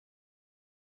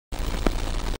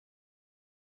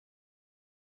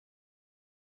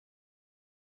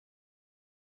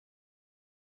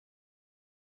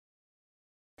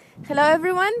Hello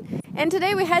everyone, and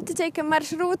today we had to take a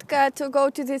marshrutka to go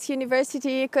to this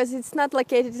university because it's not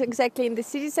located exactly in the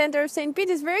city center of Saint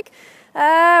Petersburg.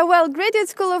 Graduate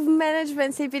School of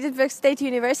Management, Saint Petersburg State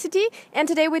University, and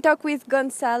today we talk with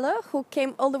Gonçalo, who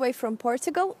came all the way from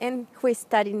Portugal and who is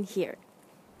studying here.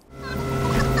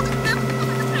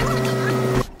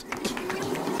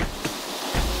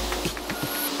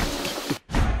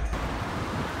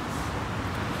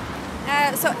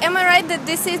 So am I right that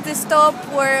this is the stop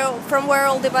from where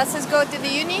all the buses go to the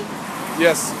uni?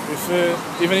 Yes,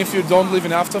 even if you don't live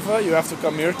in Aftava, you have to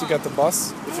come here to get the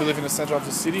bus. If you live in the center of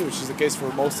the city, which is the case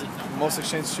for most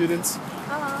exchange students,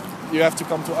 you have to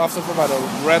come to Aftava by the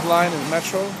red line in the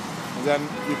metro, and then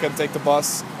you can take the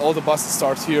bus. All the buses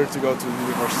start here to go to the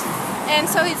university. And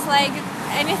so it's like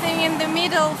anything in the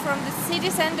middle from the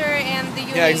city center and the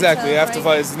uni. Yeah, exactly. Itself, Aftava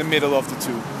right? is in the middle of the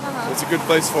two. It's a good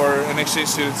place for an exchange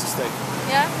student to stay.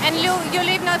 Yeah, and you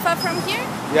live not far from here?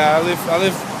 Yeah, I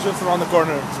live just around the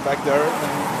corner, back there,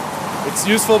 and it's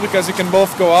useful because you can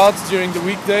both go out during the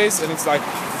weekdays, and it's like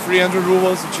 300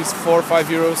 rubles, which is 4 or 5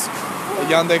 euros, a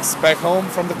Yandex back home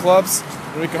from the clubs,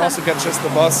 and we can also get just the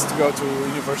bus to go to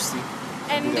university.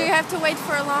 And do you have to wait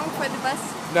for long for the bus?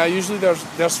 Now, usually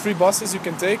there's 3 buses you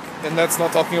can take, and that's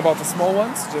not talking about the small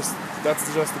ones,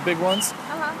 that's just the big ones.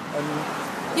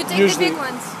 And you take usually, the big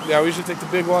ones? Yeah, we usually take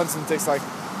the big ones, and it takes like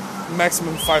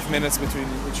maximum 5 minutes between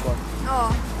each one.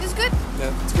 Oh, it's good?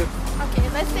 Yeah, it's good. Okay,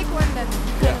 let's take one then.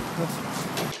 Yeah.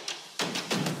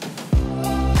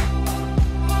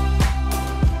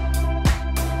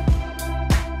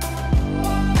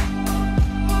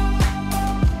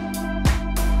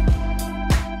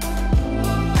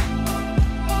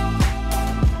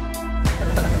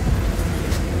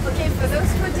 Okay, for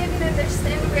those who didn't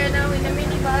understand, we are now in a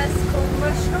minibus called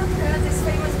marshrutka, this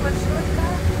famous marshrutka,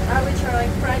 which are like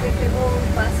privately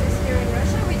owned buses here in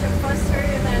Russia, which are faster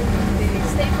than the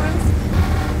state ones.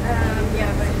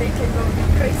 But they can go a bit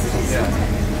crazy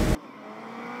sometimes.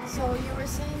 So you were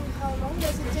saying, how long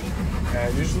does it take?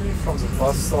 Usually from the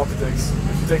bus stop it takes,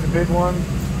 if you take the big one,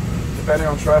 depending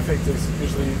on traffic, it takes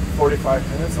usually 45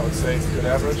 minutes, I would say it's a good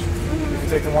average. If you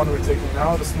take the one we're taking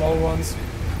now, the small ones,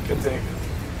 can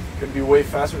be way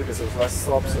faster because there's less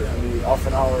stops, so it can be half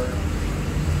an hour,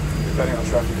 depending on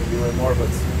traffic it can be way more, but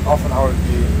half an hour would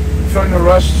be, if you're in a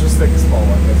rush, just take the small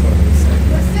one, that's what I would say.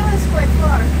 But still it's quite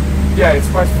far. Yeah,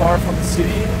 it's quite far from the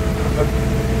city, but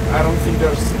I don't think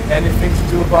there's anything to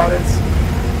do about it.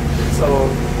 So,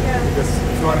 because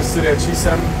if you want to study at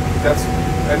GSOM, that's,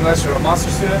 unless you're a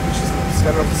master student, which is the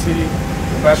center of the city,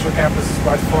 the bachelor campus is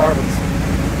quite far, but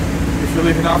if you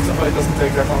live in Aftava, it doesn't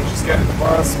take that long. Just get in the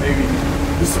bus, maybe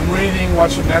do some reading,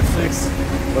 watch some Netflix,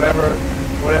 whatever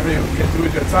you can do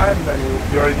with your time, then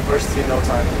you're at university in no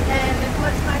time. And at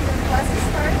what time do the buses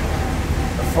start?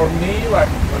 For me,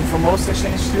 and for most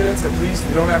exchange students at least,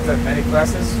 we don't have that many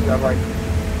classes. We have like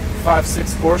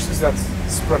 5-6 courses that's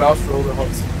spread out for the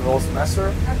whole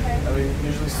semester. Okay. And we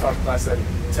usually start class at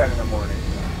 10 in the morning.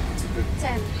 It's a good,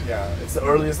 10? Yeah, it's the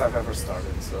earliest I've ever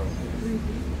started. So.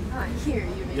 Here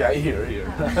you mean? Yeah, here.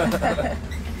 Yeah.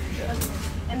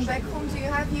 And back home, do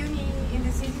you have uni in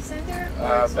the city center?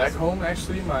 Back home,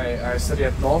 actually, I study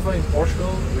at Nova in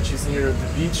Portugal, which is near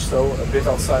the beach, so a bit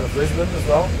outside of Lisbon as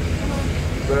well.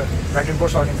 But back in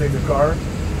Portugal, I can take the car.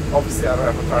 Obviously, I don't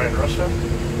have a car in Russia.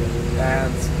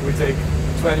 And we take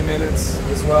 20 minutes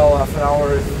as well, half an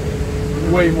hour,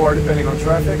 way more depending on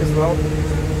traffic as well.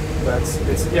 But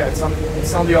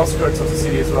it's on the outskirts of the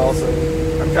city as well, so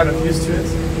I'm kind of used to it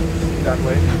that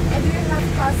way. And do you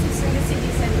have classes in the city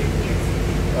center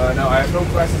here? No, I have no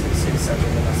classes in the city center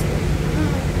in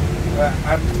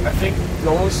I think the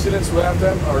only students who have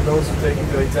them are those who are taking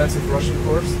the intensive Russian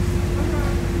course.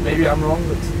 Maybe I'm wrong,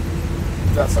 but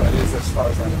that's how it is as far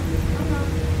as I know.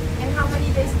 And how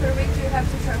many days per week do you have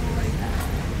to travel like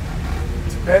that?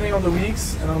 Depending on the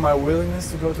weeks and on my willingness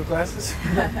to go to classes,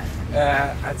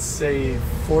 I'd say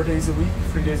 4 days a week,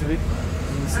 3 days a week.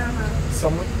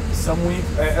 Some week,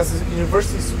 as a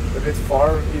university is a bit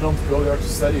far, you don't go there to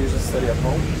study, you just study at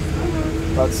home.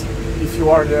 But if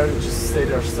you are there, you just stay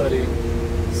there studying.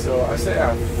 So I say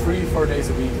 3-4 days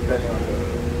a week, depending on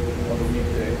the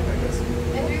weekday, I guess.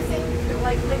 And do you think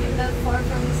like living that far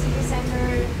from the city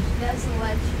center doesn't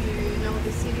let you know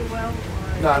the city well?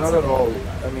 Or no, not at all.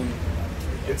 I mean,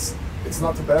 it's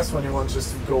not the best when you want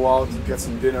just to go out and get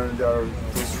some dinner. There are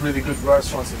those really good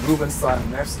restaurants in Rubenstein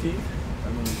and Nevsky. I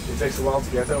mean, it takes a while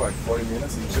to get there, like 40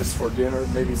 minutes, and just for dinner,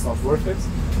 maybe it's not worth it.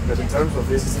 But in terms of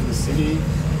visiting the city,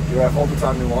 you have all the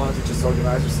time you want. You just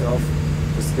organize yourself,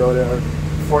 just go there.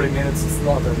 40 minutes, it's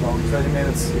not that long. 20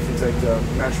 minutes if you take the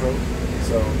metro.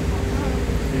 So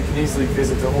you can easily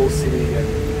visit the whole city and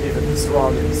in the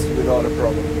surroundings without a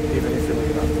problem, even if you're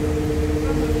looking after them.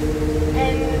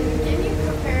 And can you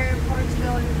compare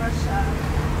Portugal and Russia?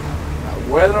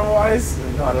 Weather-wise,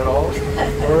 not at all,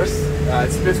 of course.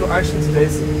 It's a bit, actually today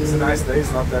is a nice day,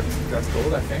 it's not that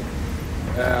cold, I think.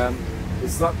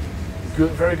 It's not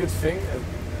good, very good thing.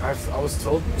 I was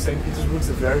told Saint Petersburg is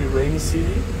a very rainy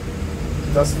city.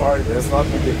 Thus far, it has not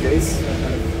been the case.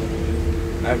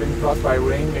 I've been caught by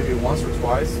rain maybe once or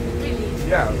twice. Really?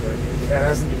 Yeah, it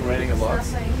hasn't been raining a lot.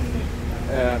 It's nothing.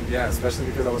 Yeah, especially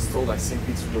because I was told like Saint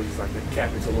Petersburg is like the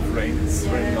capital of rain. It's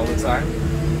raining all the time,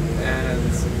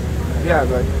 and yeah,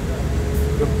 like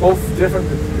they're both different.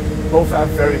 They both have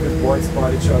very good points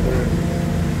about each other.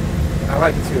 I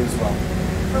like it here as well.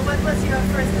 But what was your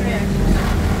first reaction?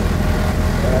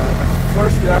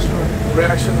 First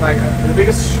reaction, like the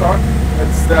biggest shock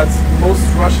is that most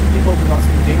Russian people do not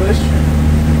speak English.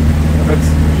 But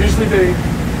usually they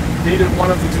either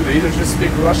one of the two, they either just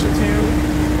speak Russian to you,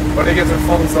 or they get their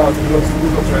phones out and go to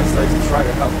Google Translate to try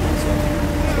to help you.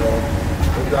 So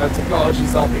the technology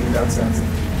is helping in that sense,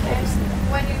 obviously.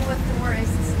 When it was the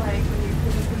worst, like when you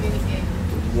couldn't communicate?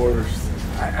 The worst.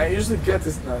 I usually get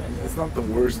this, it's not the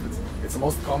worst, but it's the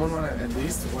most common one, at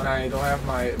least, when I don't have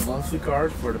my monthly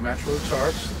card for the metro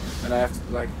charge, and I have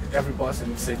to, like, every bus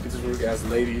in St. Petersburg asks a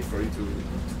lady for you to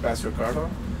pass your card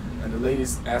on, and the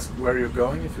ladies ask where you're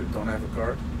going if you don't have a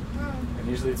card, and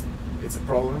usually it's a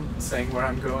problem saying where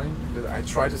I'm going, but I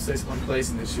try to say one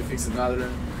place and then she thinks another,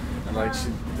 and like she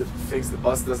thinks the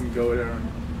bus doesn't go there,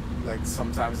 and like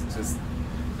sometimes it just,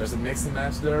 there's a mix and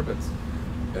match there, but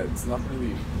it's not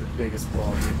really the biggest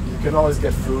problem. You can always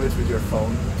get through it with your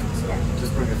phone, so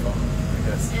just bring your phone, I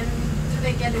guess. And do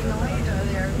they get annoyed or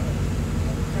they're...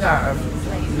 Yeah,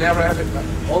 I've never had it.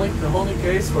 The only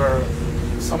case where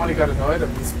somebody got annoyed at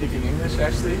me speaking English,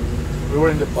 actually, we were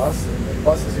in the bus, and the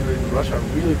buses here in Russia are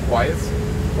really quiet,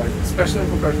 like especially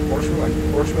compared to Portugal. Like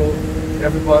in Portugal,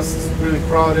 every bus is really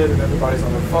crowded and everybody's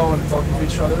on their phone and talking to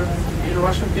each other. The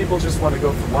Russian people just want to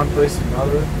go from one place to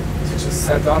another, so just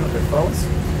sat down on their phones.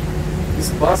 This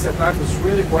bus at night was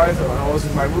really quiet. When I was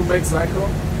with my roommate Gonçalo,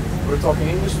 we were talking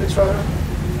English to each other,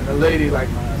 and a lady like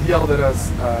yelled at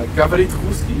us, "Говорит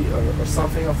русский" or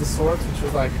something of the sort, which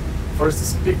was like for us to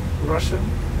speak Russian.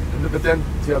 But then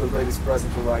the other ladies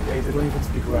present were like, "Hey, they don't even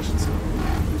speak Russian, so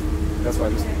that's why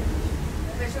they speak."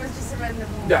 But she was just a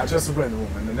random woman. Yeah, just a random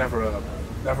woman, and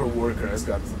never a worker has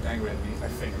got angry at me. I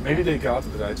think maybe they got,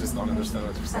 but I just don't understand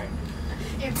what you're saying.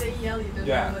 If they yell, you don't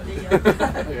Yeah. know what they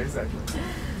yell. Yeah, exactly.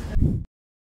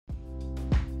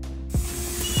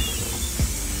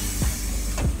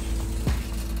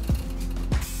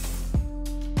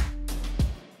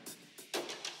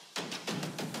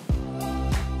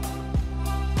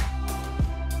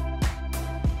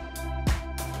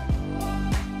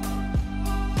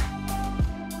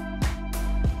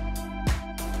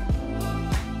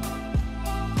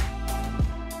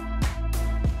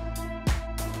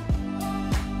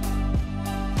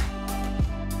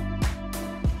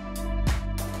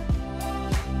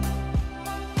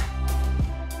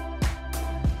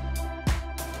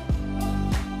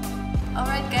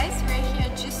 Alright guys, we're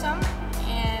here at GSOM,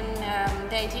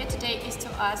 and the idea today is to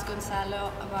ask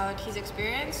Gonçalo about his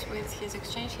experience with his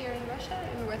exchange here in Russia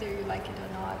and whether you like it or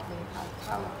not and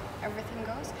how everything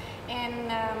goes.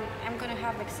 And I'm going to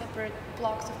have like separate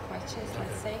blocks of questions,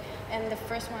 let's say, and the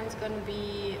first one's going to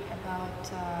be about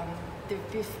the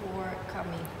before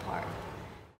coming part.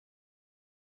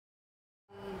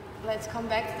 Let's come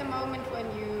back to the moment when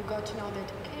you got to know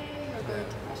that, okay, you're going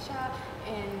to Russia,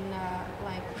 and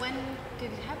like when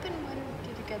did it happen? When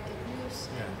did you get the news?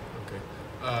 Yeah, okay.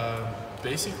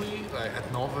 Basically, like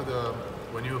at Nova,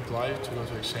 when you apply to go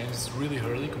to exchange, it's really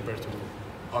early compared to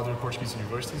other Portuguese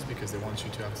universities because they want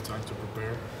you to have the time to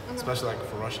prepare. Especially like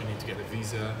for Russia, you need to get a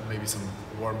visa, maybe some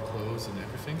warm clothes and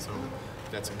everything. So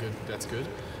that's good.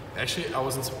 Actually, I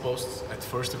wasn't supposed at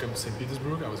first to come to St.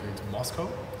 Petersburg. I was going to Moscow.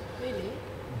 Really?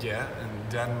 Yeah,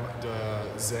 and then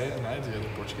Zé and I, the other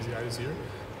Portuguese guy, was here,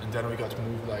 and then we got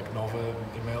moved. Like Nova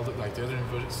emailed, like the other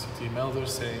university emailed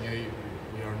us saying, "Hey,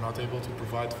 we are not able to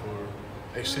provide for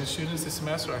exchange students this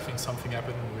semester." I think something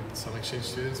happened with some exchange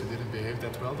students who didn't behave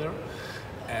that well there,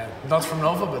 and not from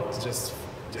Nova, but just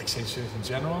the exchange students in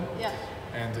general. Yeah.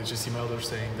 And they just emailed us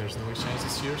saying there's no exchange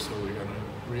this year, so we're gonna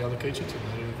reallocate you to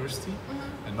another university.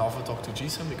 And Nova talked to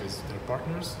GSOM because they're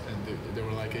partners, and they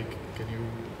were like, "Hey, can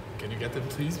you get them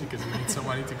please, because we need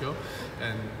somebody to go."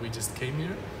 And we just came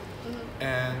here.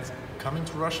 And coming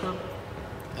to Russia,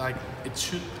 like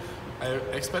I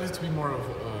expect it to be more of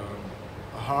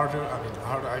harder.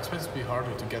 I expect it to be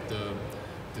harder to get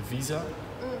the visa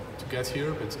to get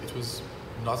here, but it was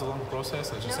not a long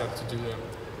process. I just had to do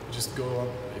just go on.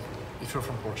 If you're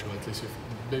from Portugal, at least. If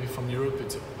maybe from Europe,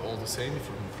 it's all the same.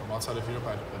 From outside of Europe,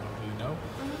 I don't really know.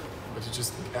 But you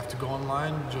just have to go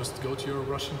online, just go to your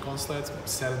Russian consulate,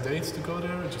 set a date to go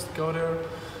there, just go there.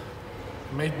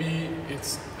 Maybe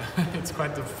it's it's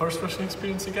quite the first Russian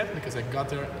experience you get, because I got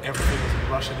there, everything was in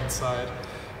Russian inside,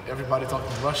 everybody talking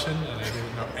Russian, and I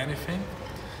didn't know anything.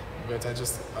 But I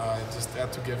just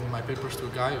had to give my papers to a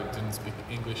guy who didn't speak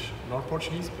English nor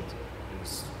Portuguese, but he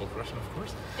spoke Russian, of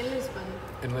course. In Lisbon?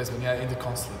 In Lisbon, yeah, in the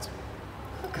consulate.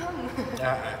 How come?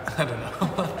 I don't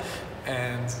know.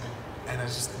 And I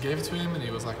just gave it to him, and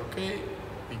he was like, okay,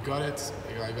 he got it,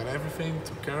 I got everything,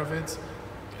 took care of it.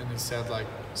 And he said, like,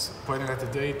 pointing at the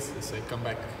date, he said, come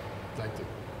back like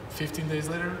 15 days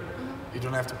later. You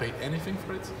don't have to pay anything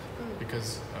for it,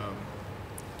 because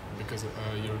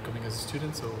you're coming as a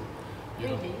student, so you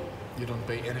don't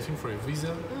pay anything for your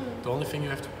visa. The only thing you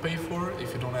have to pay for,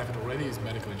 if you don't have it already, is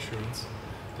medical insurance.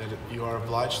 That you are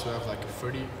obliged to have like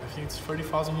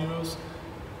 30,000 euros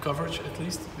coverage at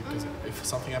least, because if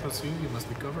something happens to you, you must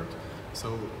be covered.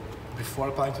 So before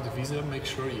applying to the visa, make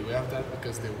sure you have that,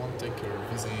 because they won't take your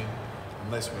visa in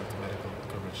unless you have the medical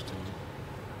coverage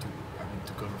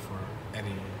to cover for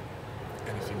anything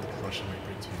that Russia might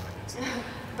bring to you, I guess.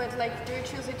 But like, do you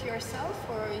choose it yourself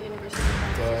or university?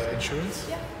 The insurance?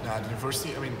 Yeah. Nah, the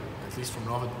university, I mean, at least from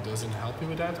Nova, doesn't help you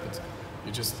with that, but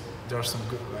there are some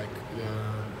good, like,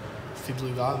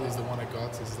 Fidelidade is the one I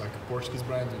got. It's like a Portuguese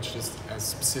brand which just has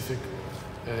specific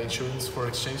insurance for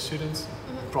exchange students.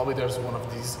 Probably there's one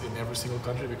of these in every single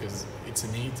country, because it's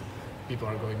a need. People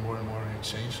are going more and more in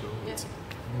exchange, so it's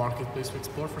a marketplace to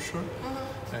explore for sure.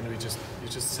 And you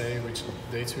just say which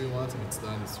dates you want, and it's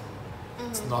done.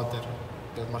 It's not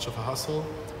that much of a hustle,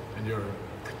 and you're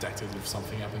protected if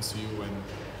something happens to you when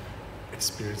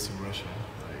experiencing Russia.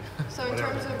 So in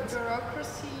terms of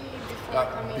bureaucracy,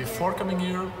 before coming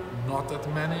here, not that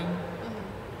many.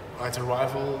 At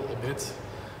arrival, a bit,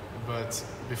 but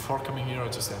before coming here, I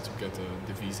just had to get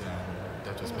the visa, and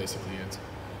that was basically it.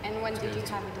 And when did you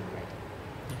have it already?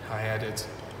 I had it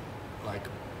like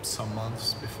some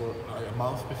months before, a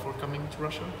month before coming to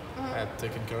Russia. I had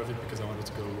taken care of it because I wanted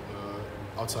to go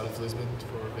outside of Lisbon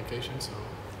for vacation, so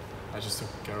I just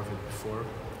took care of it before,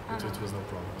 but it was no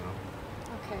problem at all.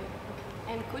 Okay.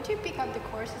 And could you pick up the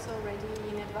courses already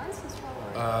in advance as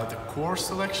well? The course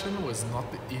selection was not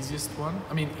the easiest one.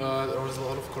 I mean, there was a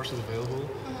lot of courses available,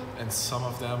 and some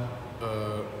of them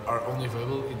are only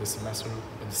available in the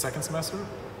second semester.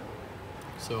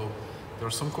 So there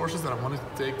are some courses that I wanted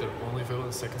to take that are only available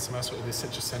in the second semester, and they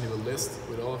just send you a list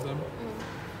with all of them.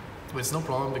 But it's no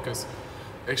problem, because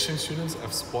exchange students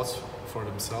have spots for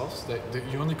themselves.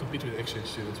 You only compete with exchange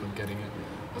students when getting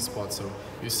a spot. So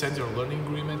you send your learning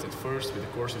agreement at first with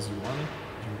the courses you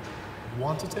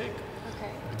want to take.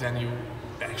 But then you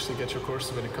actually get your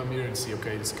courses when you come here and see,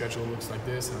 okay, the schedule looks like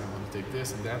this, and I want to take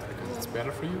this and that because it's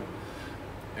better for you.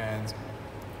 And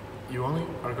you only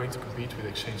are going to compete with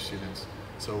exchange students.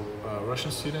 So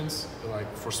Russian students, like,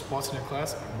 for spots in a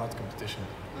class, are not competition.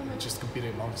 They're just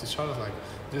competing amongst each other. Like,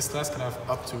 this class can have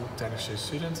up to 10 exchange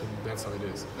students, and that's how it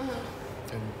is.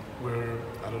 And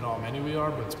I don't know how many we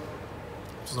are, but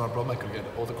it's not a problem. I could get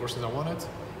all the courses I wanted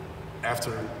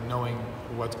after knowing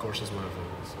what courses were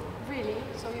available. So. Really?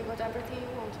 So you got everything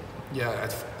you wanted? Yeah,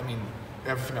 I mean,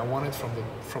 everything I wanted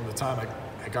from the time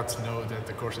I got to know that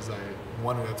the courses I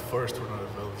wanted at first were not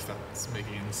available, if that's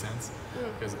making any sense.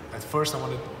 Because at first I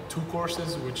wanted 2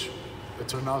 courses, which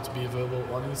turned out to be available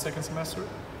only in the second semester.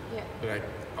 Yeah. But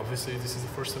obviously this is the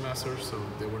first semester, so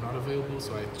they were not available,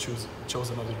 so I chose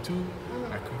another 2.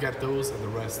 I could get those and the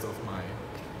rest of my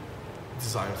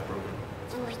desired program.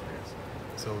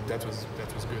 So that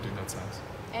was good in that sense.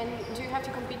 And do you have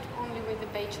to compete only with the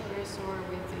bachelors or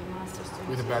with the master's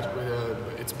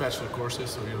students? It's bachelor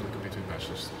courses, so you only compete with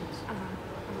bachelor students.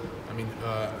 I mean,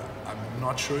 I'm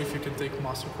not sure if you can take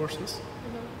master courses.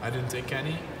 I didn't take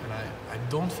any, and I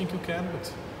don't think you can,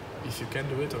 but if you can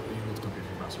do it, you would compete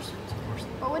with master students, of course.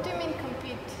 But what do you mean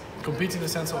compete? Compete in the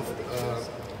sense of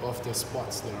the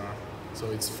spots there are.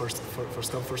 So it's first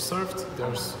come, first served.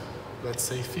 There's, let's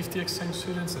say, 50 exchange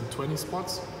students and 20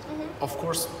 spots. Of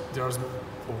course, there's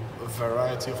a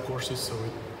variety of courses, so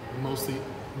mostly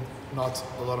not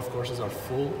a lot of courses are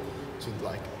full, so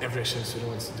like every exchange student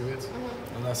wants to do it,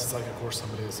 unless it's like a course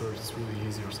somebody has heard it's really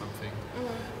easy or something.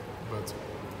 But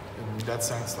in that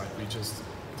sense, like,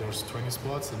 there's 20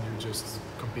 spots and you just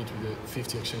compete with the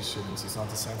 50 exchange students. It's not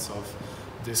the sense of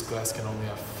this class can only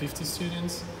have 50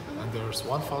 students and there's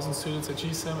 1,000 students at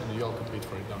GSOM and you all compete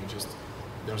for it. No,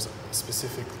 there's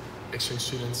specific exchange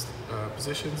students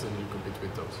positions and you compete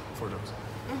with those, for those.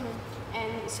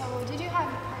 And so, did you have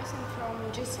a person from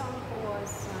GSOM who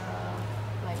was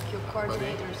like your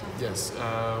coordinator or something? Yes,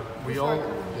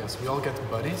 we all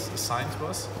get buddies assigned to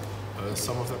us.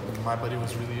 Some of them, my buddy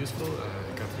was really useful,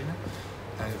 Katrina,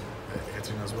 and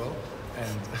Katrina as well,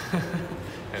 and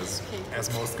as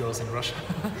most girls in Russia.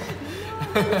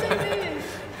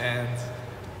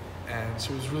 and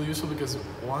she was really useful because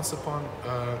once upon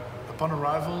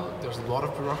arrival, there's a lot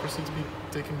of bureaucracy to be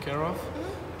taken care of.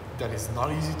 That is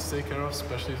not easy to take care of,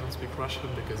 especially if you don't speak Russian,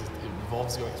 because it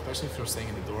involves you, especially if you're staying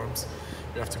in the dorms.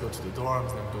 You have to go to the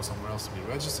dorms, then go somewhere else to be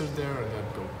registered there, and then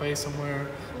go pay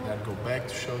somewhere, and then go back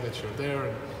to show that you're there.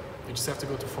 And you just have to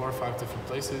go to 4 or 5 different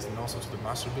places, and also to the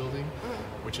master building,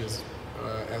 which is,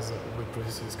 as we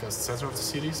previously discussed, center of the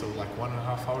city, so like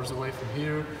 1.5 hours away from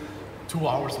here, 2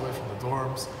 hours away from the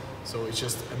dorms. So it's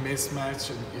just a mismatch,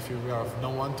 and if you have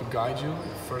no one to guide you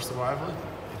at first arrival,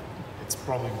 it's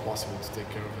probably impossible to take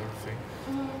care of everything.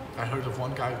 I heard of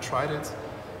one guy who tried it,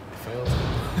 failed.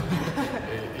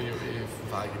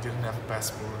 He didn't have a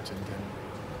passport, and then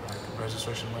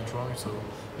registration went wrong. So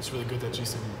it's really good that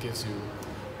GSOM gives you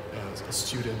a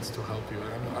student to help you.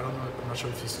 I'm not sure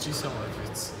if it's GSOM or if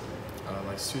it's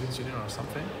like student union or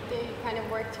something. They kind of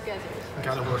work together.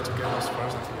 Kind of work together as far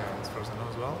as I know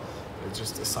as well. They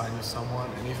just assign you someone,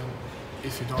 and even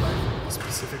if you don't have a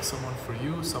specific someone for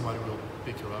you, somebody will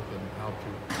pick you up and help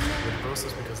you with the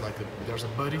process, because there's a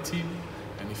buddy team,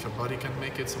 and if your buddy can't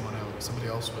make it, somebody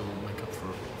else will make up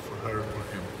for her or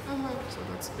him. So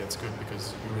that's good,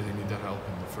 because you really need that help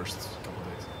in the first couple of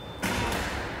days.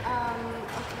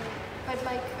 Okay, but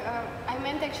like I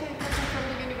meant actually a person from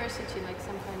the university, like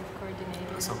some kind of coordinator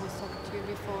who was talking to you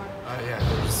before. Yeah,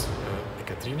 there's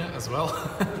Katrina as well,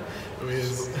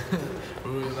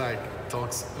 who like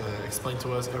talks, explain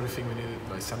to us everything we need,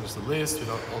 like send us the list with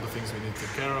all the things we need to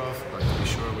take care of, like to be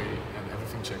sure we had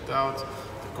everything checked out,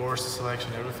 the course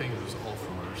selection, everything. It was all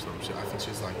from her. So I think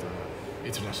she's like the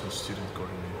international student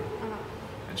coordinator,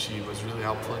 and she was really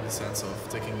helpful in the sense of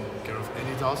taking care of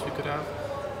any doubts we could have.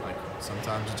 Like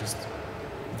sometimes you just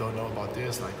don't know about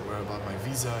this, like where about my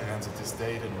visa, it ends at this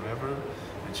date and whatever,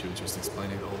 and she would just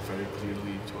explain it all very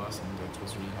clearly to us, and that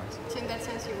was really nice. So in that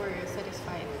sense you were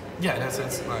satisfied? Yeah, in that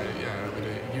sense, with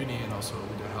the uni and also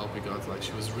with the help we got, like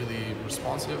she was really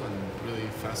responsive and really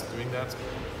fast doing that.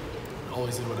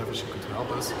 Always did whatever she could to help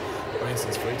us. For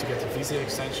instance, for you to get the visa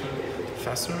extension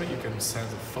faster, you can send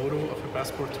a photo of your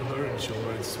passport to her and she'll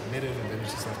already submit it, and then you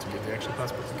just have to get the actual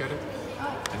passport to get it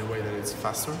in a way that it's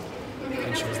faster.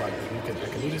 And she was like, I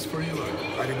can do this for you.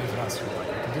 I didn't even ask her, like,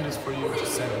 I can do this for you,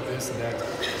 just send it this and that. So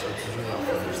it was really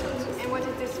helpful in that sense. And what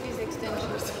is this visa extension?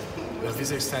 The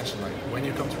visa extension, like when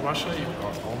you come to Russia, you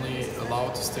are only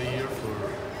allowed to stay here for,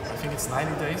 I think it's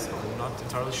 90 days. I'm not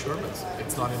entirely sure, but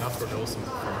it's not enough for the whole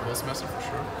semester for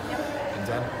sure. And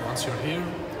then once you're here,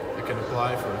 you can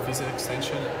apply for a visa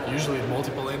extension, usually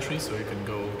multiple entries, so you can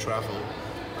go travel,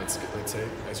 let's say,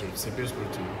 as you're in Saint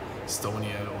Petersburg, to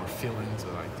Estonia or Finland,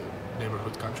 like the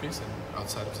neighborhood countries, and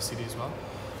outside of the city as well.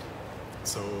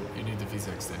 So you need the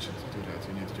visa extension to do that.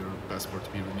 You need your passport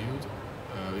to be renewed,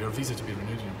 your visa to be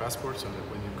renewed in your passport, so that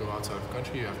when you go outside of the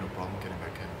country, you have no problem getting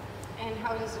back in. And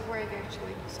how does it work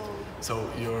actually? So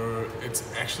it's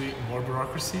actually more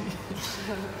bureaucracy,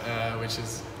 which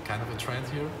is kind of a trend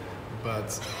here.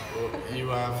 But you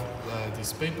have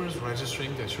these papers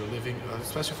registering that you're living,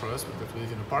 especially for us that we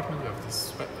live in an apartment. We have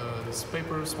this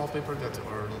paper, small paper that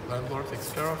our landlord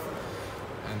takes care of,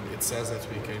 and it says that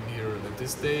we came here at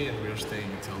this day and we are staying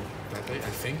until that day.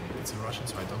 I think it's in Russian,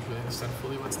 so I don't really understand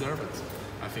fully what's there, but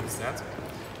I think it's that.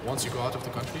 Once you go out of the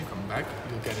country, you come back,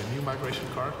 you'll get a new migration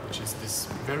card, which is this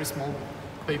very small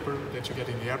paper that you get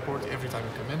in the airport every time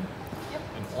you come in.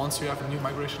 And once you have a new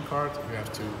migration card, you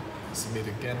have to submit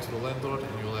again to the landlord, and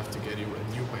you'll have to get you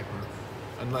a new paper.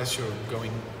 Unless you're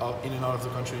going in and out of the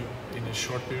country in a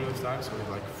short period of time, so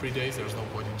like 3 days, there's no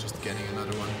point in just getting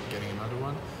another one.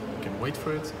 You can wait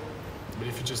for it. But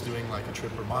if you're just doing like a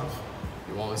trip per month,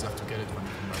 you always have to get it when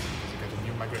you come back, because you get a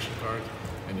new migration card,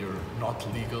 and you're not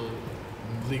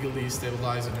legally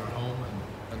stabilized in your home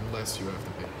unless you have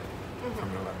the paper from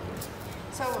your landlord.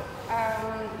 So,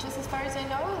 just as far as I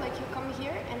know, like you come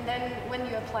here, and then when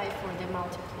you apply for the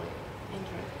multiple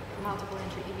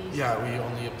entry visa. Yeah, we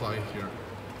only apply here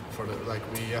for the, like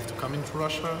we have to come into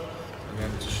Russia, and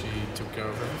then she took care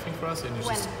of everything for us. And you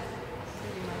when? Just,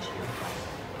 pretty much you apply?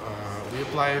 We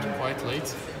applied quite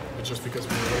late, but just because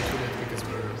we were late with it, because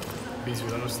we're busy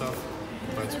with other stuff.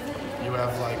 But you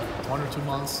have like 1 or 2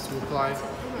 months to apply.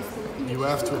 You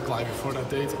have to apply before that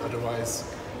date,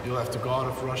 otherwise you'll have to go out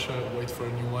of Russia, wait for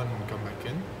a new one, and come back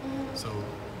in. So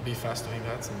be fast doing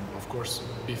that, and of course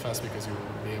be fast because you'll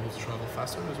be able to travel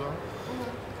faster as well.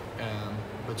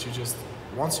 But you just,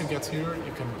 once you get here,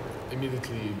 you can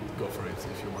immediately go for it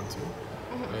if you want to.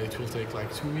 It will take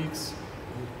like 2 weeks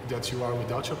that you are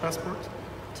without your passport.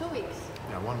 2 weeks?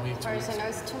 Yeah, 1 week, 2 Or weeks. so now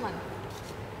it's 2 months?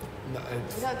 No,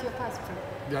 Without your passport?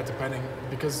 yeah, depending,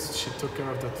 because she took care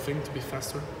of that thing to be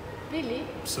faster. Really?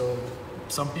 So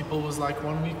some people was like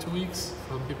 1 week, 2 weeks,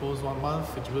 some people was 1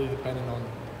 month. It really depended on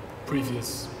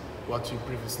what you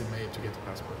previously made to get a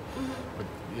passport. But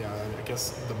yeah, I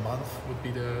guess the month would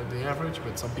be the average,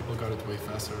 but some people got it way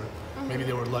faster. Maybe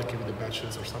they were lucky with the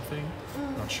batches or something,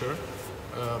 not sure.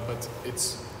 But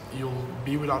you'll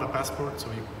be without a passport, so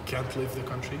you can't leave the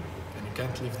country, and you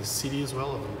can't leave the city as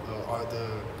well, or the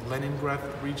Leningrad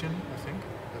region, I think,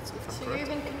 if I'm So correct. you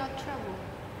even cannot travel?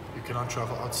 You cannot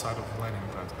travel outside of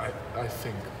Leningrad, I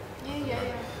think. Yeah.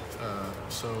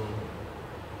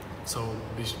 So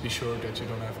be sure that you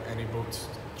don't have any booked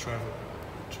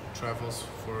travels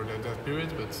for that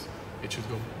period, but it should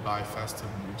go by fast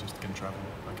and you just can travel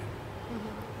again.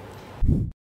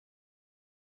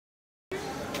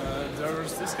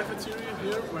 There's this cafeteria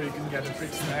here where you can get a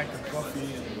quick snack, a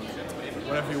coffee, and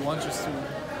whatever you want, just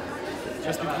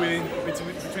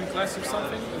between classes or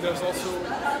something. And there's also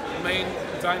a main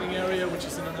dining area, which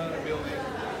is in another building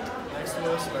next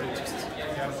to us, where you just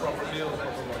get a proper meal, a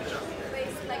proper lunch.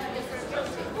 It's like a different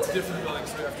building. It's different buildings,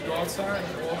 so you have to go outside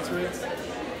and walk to it.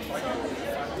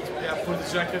 Put the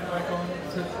jacket back on, and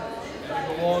you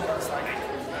go walk. It's like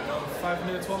 5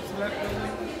 minutes walk to that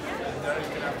building, and there you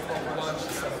can have a proper lunch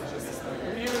instead of just a snack.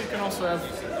 Here you can also have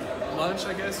lunch,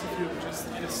 I guess, if you just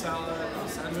eat a salad or a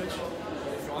sandwich.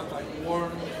 If you want like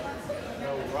warm,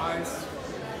 rice,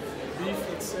 beef,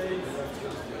 let's say. Do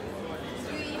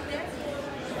you eat there?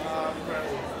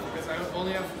 Rarely, because I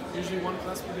only have usually 1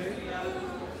 class per day,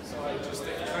 so I just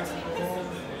take the class and go home,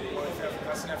 or if I have a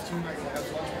class in the afternoon, I can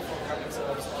have lunch before coming, so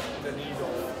it's not the need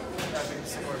of having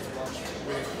somewhere to lunch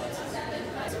within classes.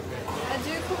 Do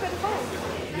you cook at home?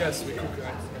 Yes, we cook.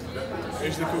 I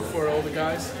usually cook for all the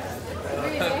guys.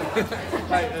 Really?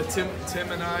 Tim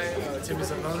and I, Tim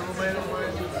is another roommate of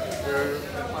mine. We're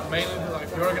mainly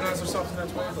like we organize ourselves in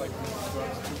that way, like we go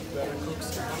to better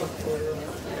cooks and cook for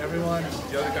everyone, and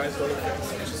the other guys go to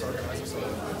things and just organize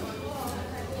ourselves.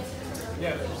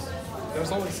 Yeah,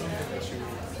 there's always something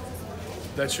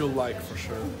that you'll like for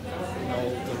sure.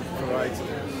 The variety.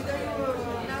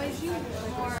 Now is you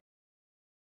more.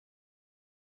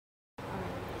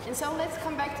 And so let's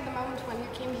come back to the moment when you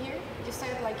came here. You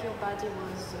said like your body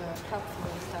was helpful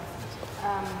and stuff.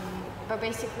 But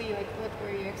basically, like, what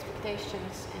were your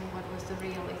expectations and what was the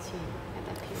reality at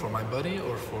that period? For my body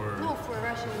or for? No, for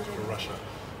Russia in general. For Russia.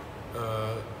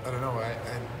 I don't know.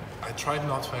 I tried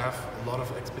not to have a lot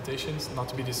of expectations, not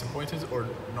to be disappointed or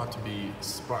not to be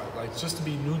surprised. Like just to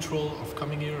be neutral of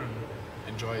coming here and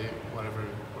enjoy whatever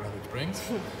it brings.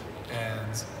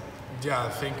 And yeah, I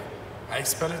think I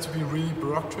expected to be really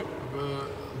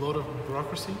a lot of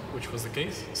bureaucracy, which was the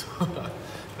case. So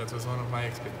that was one of my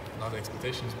not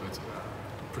expectations, but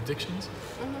predictions.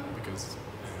 Because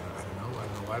I don't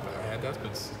know why, but I had that,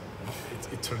 but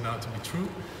it turned out to be true.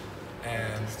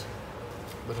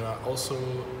 But also,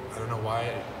 I don't know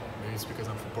why. Maybe it's because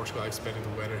I'm from Portugal. I expected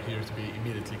the weather here to be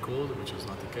immediately cold, which was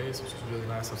not the case. Which was really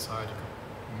nice outside.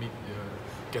 You can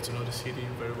get to know the city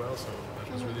very well, so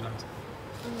that was really nice.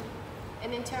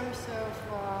 And in terms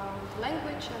of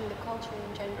language and the culture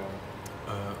in general?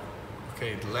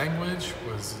 Okay, the language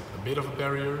was a bit of a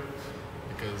barrier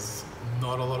because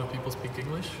not a lot of people speak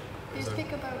English. Do you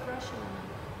speak about Russian?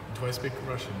 Do I speak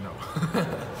Russian? No.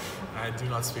 I do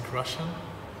not speak Russian.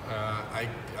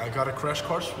 I got a crash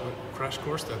course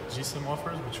that GSOM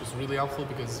offers, which was really helpful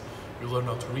because you learn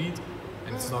how to read,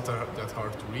 and it's not that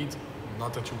hard to read.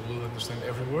 Not that you will understand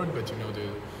every word, but you know the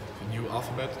new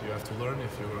alphabet you have to learn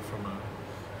if you are from a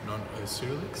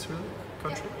non-Cyrillic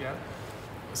country. Yeah.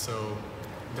 So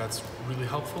that's really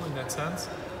helpful in that sense.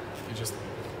 You just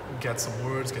get some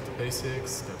words, get the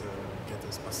basics, get the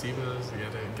spasibas,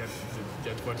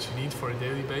 get what you need for a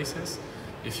daily basis.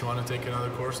 If you want to take another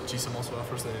course, GSOM also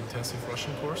offers an intensive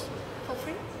Russian course. For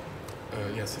free?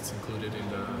 Yes, it's included in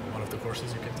one of the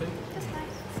courses you can take. That's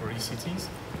nice. For ECTs.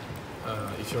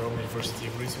 If your own university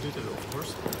agrees with it, of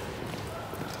course.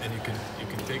 And you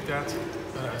can take that.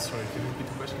 Sorry, can you repeat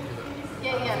the question?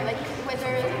 Yeah, like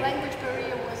whether the language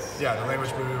barrier was... Yeah, the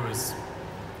language barrier was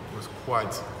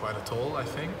quite a toll, I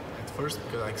think, at first,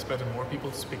 because I expected more people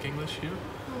to speak English here.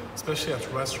 Especially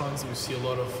at restaurants, you see a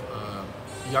lot of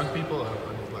young people,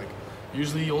 like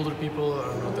usually older people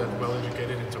are not that well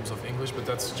educated in terms of English, but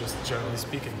that's just generally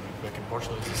speaking. Back in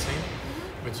Portugal, it's the same.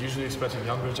 but usually expect a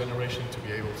younger generation to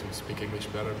be able to speak English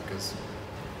better because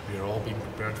we are all being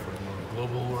prepared for a more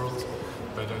global world.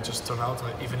 But it just turned out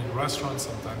that even in restaurants,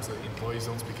 sometimes the employees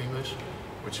don't speak English,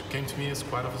 which came to me as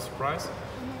quite of a surprise.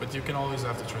 But you can always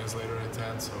have the translator at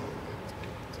hand, so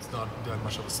it's not that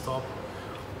much of a stop.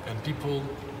 And people,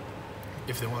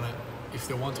 if they want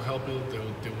to help you, they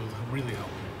will really help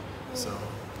you. So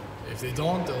if they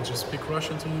don't, they'll just speak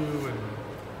Russian to you,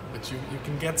 but you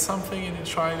can get something and you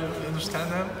try to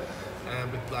understand them.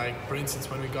 But like, for instance,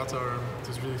 when we got it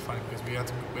was really funny because we had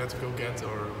to go get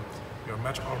our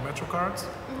metro cards,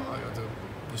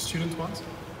 the student ones,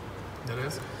 that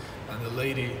is, and the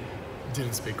lady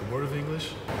didn't speak a word of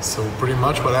English. So pretty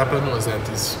much what happened was that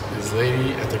this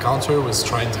lady at the counter was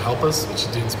trying to help us, but she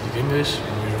didn't speak English,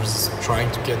 and we were trying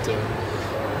to get the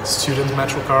student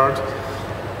metro card,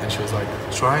 and she was like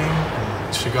trying,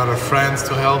 and she got her friends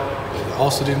to help, but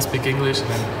also didn't speak English, and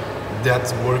then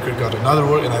that worker got another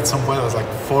work, and at some point it was like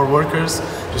 4 workers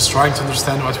just trying to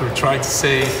understand what we were trying to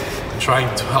say and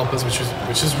trying to help us,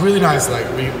 which is really nice. Like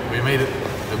we made a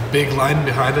big line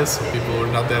behind us, so people were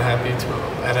not that happy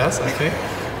at us, I think,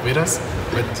 with us,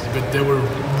 but they were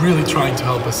really trying to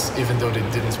help us, even though they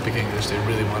didn't speak English. They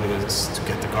really wanted us to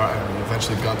get the car, and we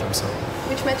eventually got them. So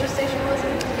which metro station was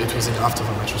it? It was in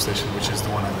Aftava metro station, which is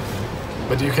the one I live in.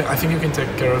 But I think you can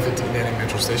take care of it in any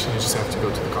metro station. You just have to go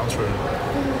to the counter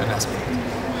and ask for it.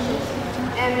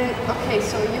 And okay,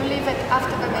 so you live at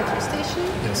Aftava metro station?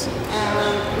 Yes.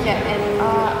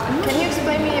 Can you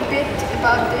explain me a bit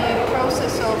about the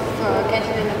process of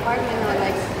getting an apartment or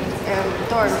like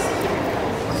dorms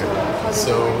here?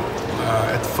 So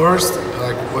at first,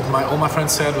 like what all my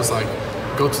friends said was like,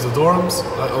 go to the dorms.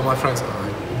 All my friends,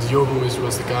 Diogo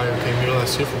was the guy who came here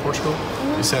last year from Portugal.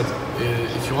 He said,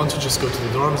 if you want to just go to the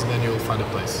dorms, and then you'll find a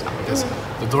place. Because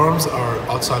the dorms are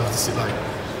outside of the city. Like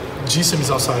GSOM is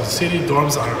outside of the city.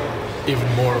 Dorms are even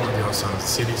more on the outside of the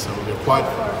city. So we're quite.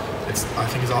 I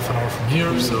think it's half an hour from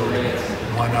here. So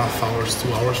 1.5 hours,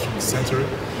 2 hours from the center,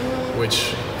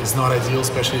 which is not ideal,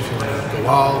 especially if you want to go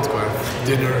out, go have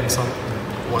dinner and some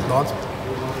whatnot.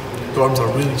 Dorms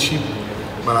are really cheap,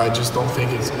 but I just don't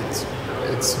think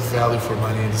it's value for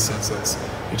money in the sense that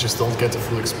you just don't get the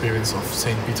full experience of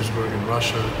Saint Petersburg in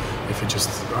Russia if you just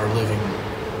are living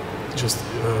just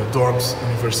dorms,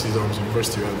 university.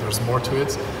 There's more to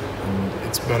it, and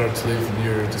it's better to live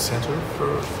near the center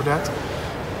for that.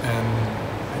 And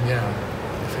yeah,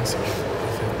 I think so.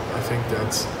 I think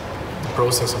that the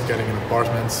process of getting an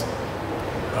apartment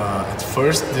at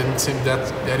first didn't seem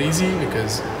that easy,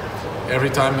 because every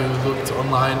time you looked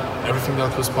online, everything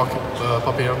that was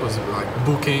popping up was like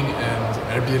Booking and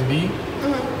Airbnb,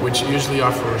 which usually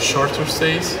are for shorter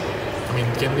stays. I mean,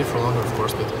 it can be for longer, of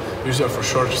course, but usually are for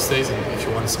shorter stays. And if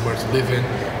you want somewhere to live in,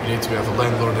 you need to have a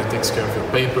landlord that takes care of your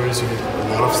papers. You need a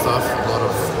lot of stuff, a lot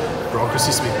of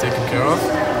bureaucracies to be taken care of.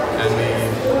 And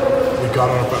we got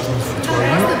our apartment for 2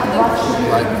 years.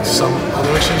 Like some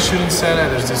other exchange students said,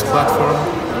 there's this platform.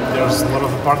 There's a lot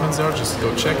of apartments there. Just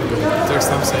go check, go text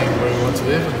them saying where you want to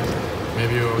live, and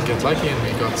maybe you'll get lucky. And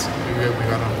we got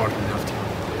an apartment after.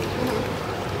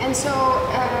 And so,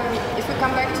 if we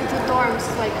come back to the dorms,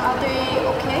 like, are they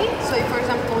okay? So, if, for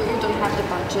example, you don't have the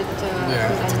budget.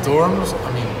 The dorms.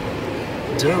 I mean,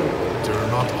 they're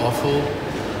not awful.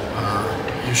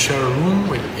 You share a room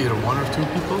with either 1 or 2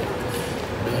 people.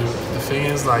 The thing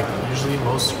is, like, usually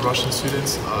most Russian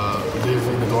students live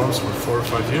in the dorms for 4 or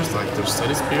 5 years, like their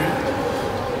studies period,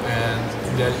 and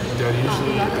that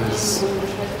usually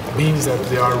means that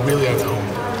they are really at home.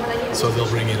 So they'll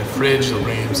bring in a fridge, they'll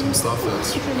bring in some stuff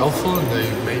that's helpful, and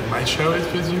they might share it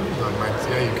with you. Like,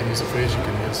 you can use a fridge, you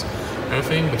can use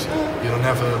everything, but you don't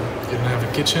have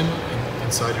a kitchen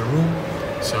inside your room,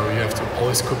 so you have to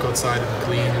always cook outside and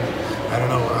clean. I don't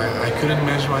know. I couldn't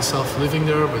imagine myself living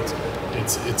there, but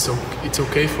it's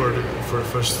okay for the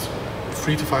first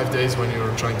 3 to 5 days when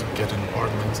you're trying to get an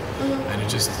apartment, and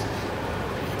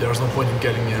there's no point in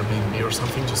getting an Airbnb or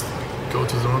something. Just go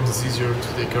to the rooms. It's easier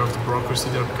to take care of the bureaucracy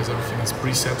there because everything is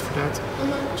preset for that.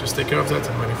 Just take care of that,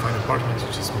 and when you find an apartment, you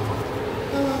just move on.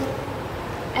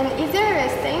 And is there a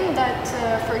thing that,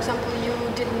 for example, you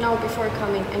didn't know before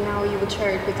coming, and now you would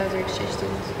share it with other exchange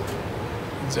students?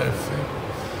 Is there a thing?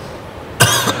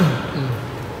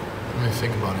 Let me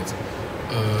think about it.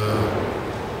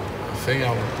 A thing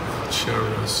I would share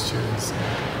with students.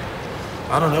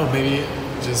 I don't know. Maybe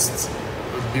just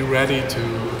be ready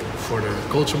for the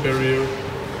culture barrier.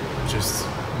 Just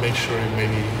make sure you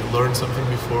maybe learn something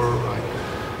before. Like,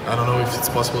 I don't know if it's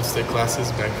possible to take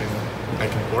classes back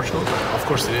in Portugal. Of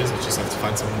course it is. You just have to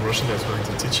find someone Russian that's willing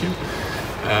to teach you.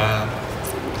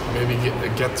 maybe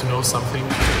get to know some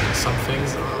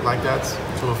things like that,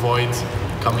 to avoid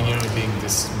coming here and being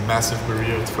this massive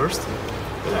barrier at first.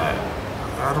 But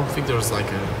I don't think there's like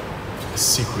a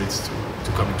secret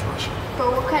to coming to Russia.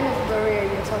 But what kind of barrier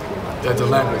are you talking about? Yeah, the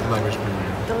language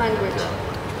barrier. The language. Yeah.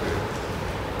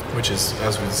 Which is,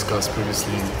 as we discussed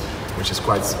previously, which is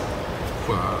quite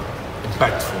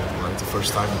impactful. Like the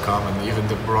first time you come, and even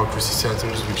the bureaucracy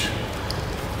centers, which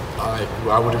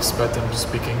I would expect them to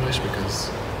speak English because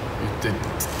they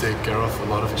take care of a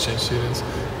lot of exchange students.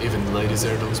 Even the ladies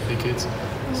there don't speak it.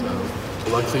 So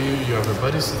luckily you have your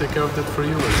buddies to take care of that for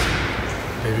you.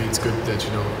 Maybe it's good that you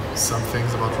know some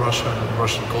things about Russia and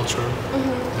Russian culture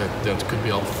that could be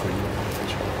helpful for you in the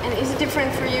future. And is it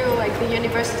different for you, like the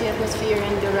university atmosphere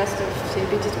and the rest of St.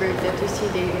 Petersburg that you see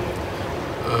daily?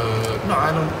 No,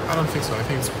 I don't think so. I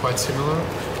think it's quite similar.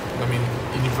 I mean,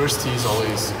 university is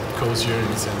always cozier in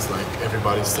the sense like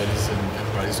everybody studies and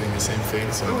everybody's doing the same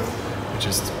thing. So you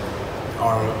just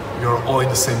you're all in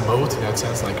the same boat in that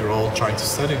sense. Like you're all trying to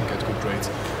study and get good grades.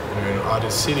 When you're out of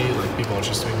the city, like people are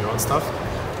just doing their own stuff.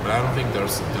 But I don't think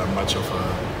there's that much of a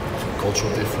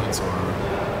cultural difference or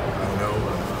I don't know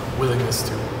willingness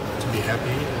to be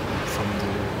happy from the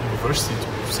university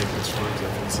to St. Petersburg. I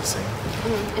think it's the same.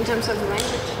 In terms of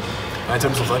language? In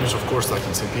terms of language, of course, like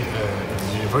in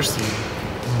in university,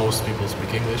 most people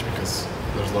speak English because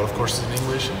there's a lot of courses in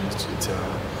English, and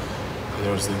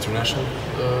there's the international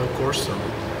course. So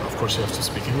of course you have to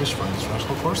speak English for an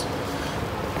international course.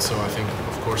 So I think,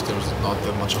 of course, there's not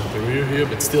that much of a barrier here,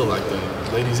 but still, like the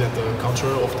ladies at the counter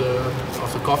of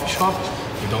the coffee shop,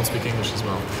 they don't speak English as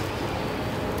well.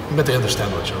 But they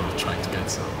understand what you're trying to get,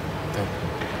 so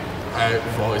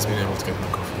I've always been able to get my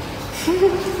coffee.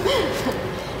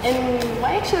 And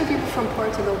why actually people from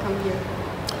Portugal come here?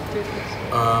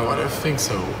 What I think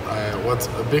so. What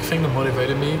a big thing that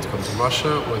motivated me to come to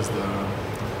Russia was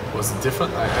the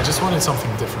different. I just wanted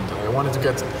something different. I wanted to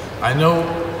get. I know.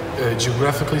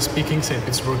 Geographically speaking, St.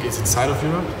 Petersburg is inside of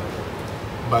Europe,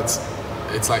 but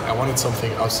it's like I wanted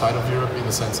something outside of Europe in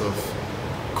the sense of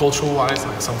cultural-wise,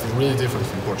 like something really different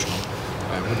from Portugal.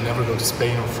 I would never go to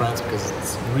Spain or France because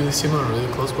it's really similar,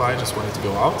 really close by. I just wanted to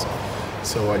go out,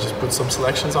 so I just put some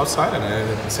selections outside, and I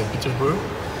ended up in St. Petersburg,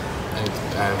 and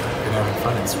I've been having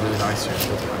fun. It's really nice here.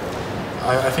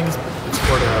 I think it's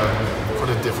for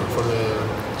the different, for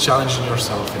the challenging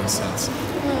yourself in a sense.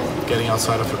 Getting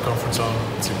outside of your comfort zone,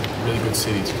 it's a really good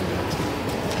city to do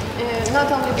that.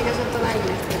 Not only because of the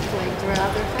language, but like there are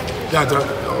other factors.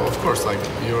 Yeah, of course. Like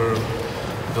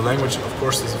the language, of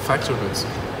course, is a factor, but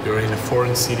you're in a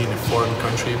foreign city, in a foreign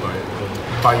country,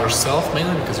 by yourself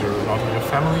mainly because you're not with your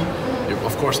family.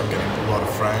 Of course, I'm getting a lot of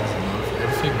friends and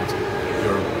everything, but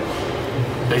you're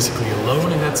basically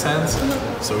alone in that sense.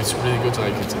 So it's really good,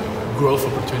 like it's a growth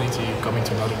opportunity coming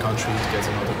to another country to get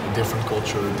another different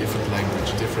culture, different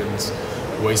language, different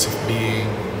ways of being.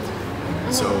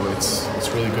 So it's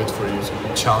really good for you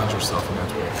to challenge yourself in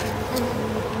that way.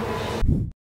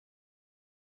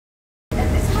 And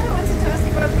this is what I wanted to ask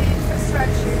you about the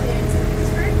infrastructure here in St.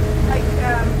 Petersburg. Like,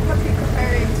 how do you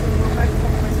compare it to back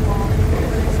home as well?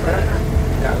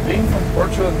 Yeah, being from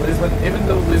Portugal and Lisbon, even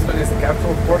though Lisbon is the capital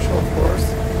of Portugal, of course,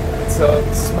 it's a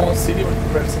small city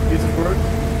compared to St. Petersburg.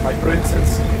 Like for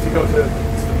instance, if you go to the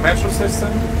metro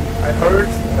system, I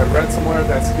read somewhere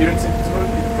that here in St. Petersburg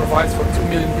it provides for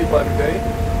 2 million people every day.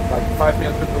 Like 5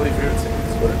 million people live here in St.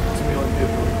 Petersburg, 2 million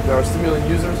people. There are 2 million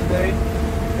users a day,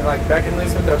 and like back in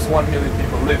Lisbon, there's 1 million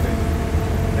people living,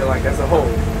 and like as a whole.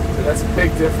 So that's a big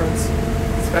difference,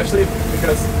 especially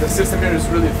because the system here is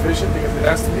really efficient because it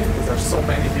has to be, because there's so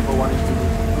many people wanting to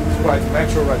ride the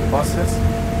metro, ride the buses.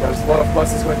 There's a lot of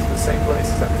buses going to the same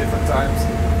places at different times.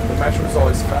 The metro is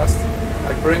always fast.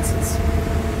 Like for instance,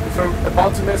 if you're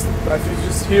about to miss, if you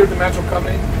just hear the metro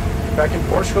coming back in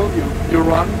Portugal, you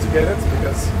run to get it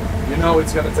because you know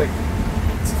it's gonna take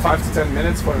 5 to 10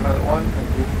 minutes for another one,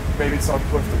 and maybe it's not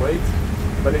worth the wait.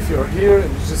 But if you're here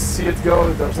and you just see it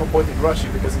go, there's no point in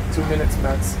rushing because in 2 minutes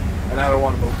max another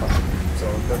one will come. So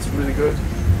that's really good.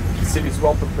 The city is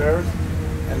well prepared.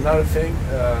 And another thing,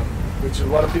 which a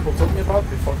lot of people told me about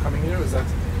before coming here, is that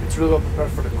it's really well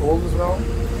prepared for the cold as well.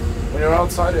 When you're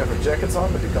outside, you have your jackets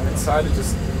on, but you come inside, you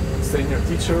just stay in your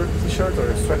t-shirt or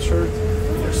your sweatshirt,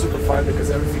 and you're super fine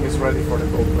because everything is ready for the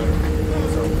cold weather.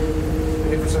 So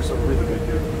the infrastructure is really good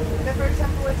here. But for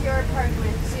example, with your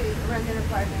apartment, you rent an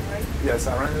apartment, right? Yes,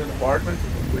 I rented an apartment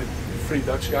with 3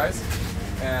 Dutch guys,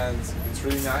 and it's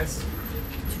really nice.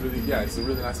 It's a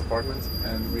really nice apartment,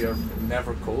 and we are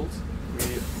never cold.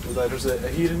 There's a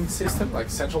heating system, like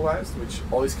centralized, which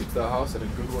always keeps the house at a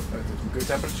good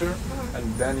temperature, and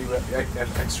then you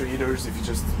have extra heaters if you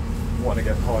just want to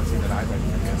get party in the night, I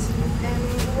guess. And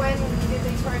when did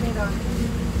they turn it on?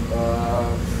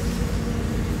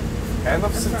 End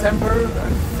of September, I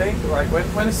think. Like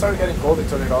when it started getting cold, they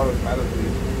turned it on automatically.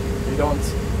 You don't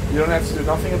have to do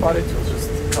nothing about it. It'll just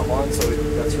come on. So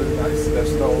that's really nice.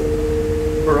 There's no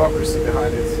bureaucracy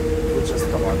behind it. It will just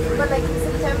come on free. But like in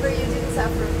September, you didn't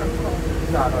suffer from cold.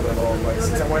 No, not at all. Like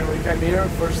when we came here,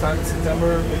 first time in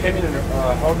September, we came in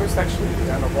August actually,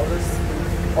 the end of August.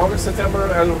 August,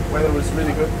 September, and weather was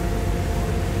really good.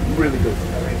 Really good.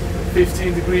 I mean,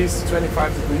 15 degrees,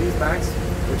 25 degrees max,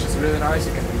 which is really nice.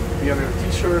 You can be on your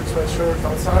t-shirt, sweatshirt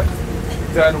outside.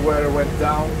 Then weather went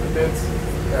down a bit,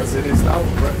 as it is now,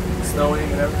 snowing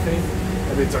and everything,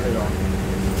 and they turned it on.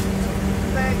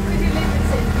 But could you live in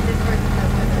Saint Petersburg with that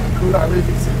weather? Could I live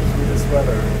with this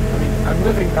weather? I mean, I'm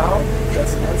living now,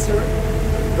 that's an answer.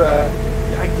 But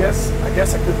yeah, I guess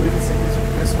I could live in Saint Petersburg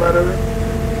with this weather.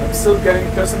 I'm still getting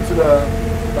accustomed to the,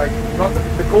 like, not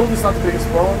the cold is not the biggest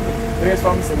problem. The biggest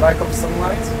problem is the lack of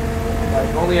sunlight.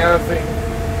 Like only having,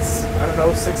 I don't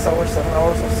know, 6 hours, 7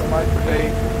 hours of sunlight per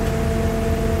day.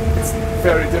 It's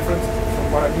very different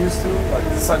from what I'm used to. Like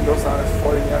the sun goes down at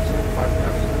 4 in the afternoon, 5 in the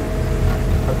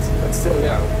afternoon. But still,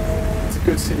 yeah, it's a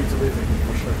good city to live in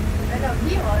for sure. I know,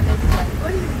 here it's like,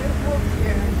 what do you move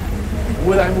here?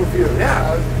 Would I move here?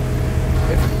 Yeah.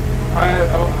 I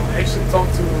actually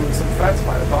talked to some friends of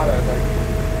mine about it. Like,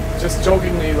 just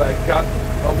jokingly, like,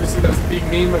 obviously there's a big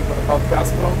meme about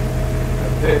Gazprom.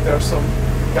 And there's some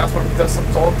Gazprom does some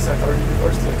talks at our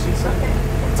university at GSOM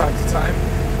from time to time,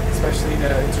 especially in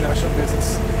the international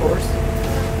business course.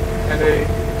 And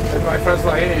my friends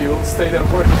were like, hey, you'll stay there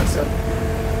working. I said,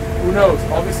 who knows?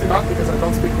 Obviously not, because I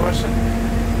don't speak Russian.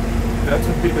 That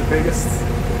would be the biggest,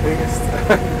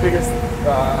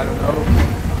 I don't know,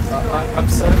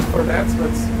 upset for that,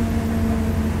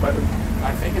 but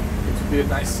I think it would be a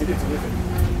nice city to live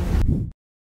in.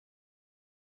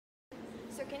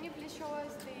 So can you please show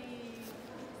us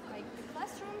the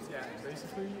classrooms? Yeah,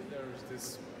 basically there's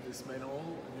this main hall,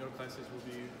 and your classes will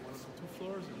be 1 to 2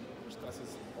 floors, and there's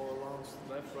classes all around,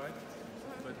 left, right.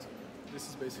 But this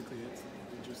is basically it.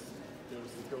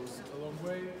 It goes a long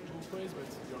way, both ways, but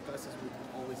your classes will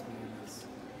always be in this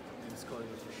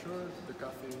corridor for sure. The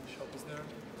cafe shop is there,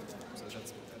 so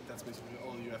that's basically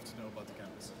all you have to know about the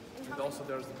campus. And also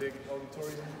there's the big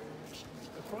auditorium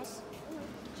across.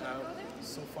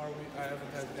 So far I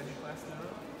haven't had any class there.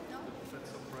 We've had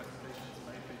some presentations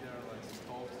mainly there, like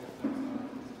talks with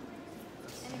the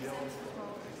CEO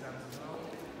exams as well.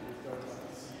 If there's like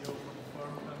a CEO from the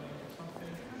firm coming or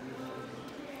something, we will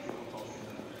talk to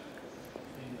them.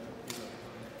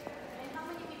 And how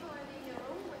many people are in your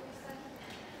room when you study?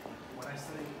 When I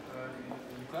study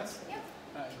in class? Yeah.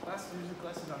 Usually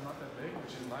classes are not that big,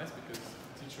 which is nice because the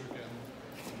teacher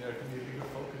there can be a bigger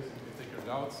focus, you can take your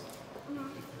doubts. If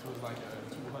it was like a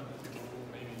 200 people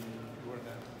room, maybe we were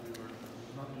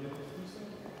not be able to do so.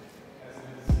 As it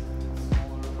is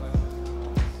smaller classes,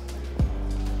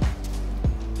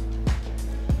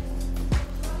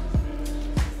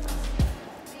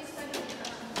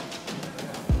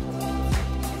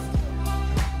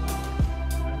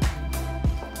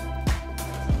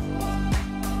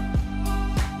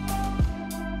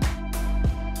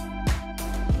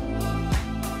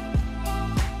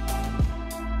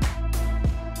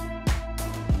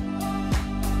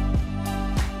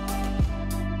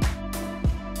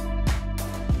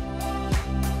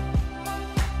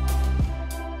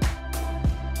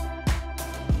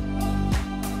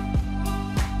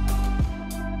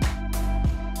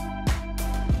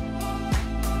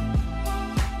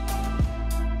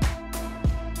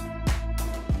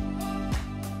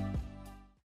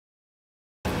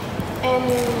 And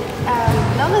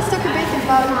now let's talk a bit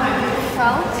about how you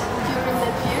felt during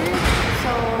that period.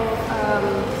 So,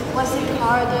 was it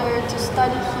harder to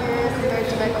study here compared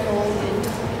to back home?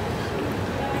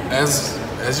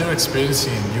 as you're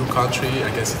experiencing a new country, I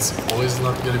guess it's always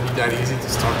not going to be that easy to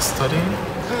start studying.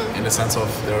 In the sense of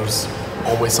there's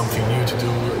always something new to do,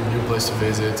 a new place to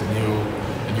visit, a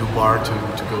new bar to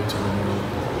go to, a new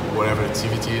whatever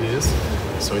activity it is.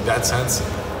 So in that sense,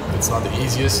 it's not the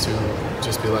easiest to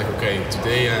just be like, okay,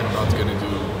 today I'm not going to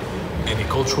do any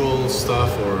cultural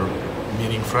stuff or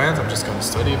meeting friends, I'm just going to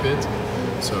study a bit.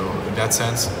 So in that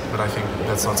sense, but I think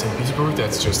that's not St. Petersburg,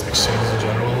 that's just exchange in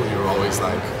general. You're always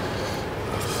like,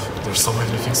 there's so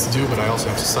many things to do, but I also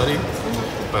have to study.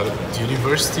 But the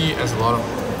university has a lot of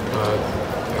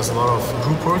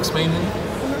group works mainly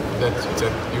that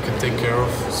you can take care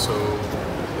of so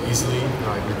easily.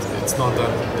 Like it's not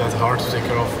that hard to take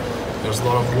care of. There's a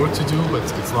lot of work to do, but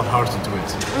it's not hard to do it.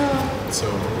 So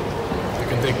you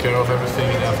can take care of everything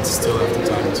and still have the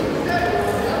time to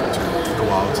go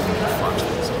out and have fun.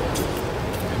 So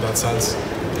in that sense,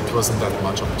 it wasn't that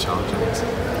much of a challenge, I guess.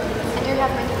 And do you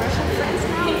have many Russian friends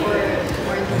now, or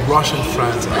Russian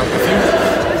friends? I think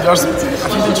the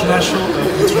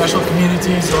international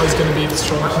community is always going to be the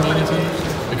strong community,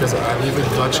 because I live with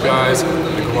Dutch guys.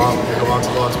 We go out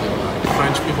a lot with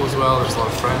French people as well. There's a lot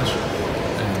of French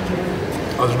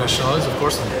and other nationalities, of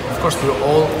course. And of course, we're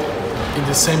all in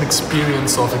the same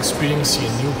experience of experiencing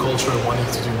a new culture and wanting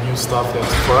to do new stuff that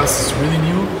for us is really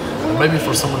new. And maybe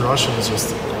for someone Russian it's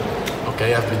just,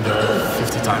 okay, I've been there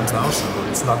 50 times now, so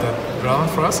it's not that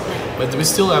relevant for us. But we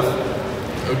still have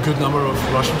a good number of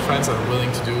Russian friends that are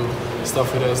willing to do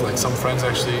stuff with us. Like some friends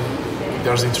actually,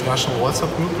 there's an international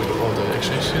WhatsApp group with all the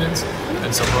exchange students,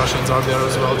 and some Russians are there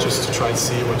as well just to try to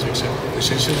see what the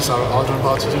exchange students are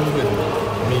about to do and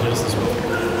meet us as well,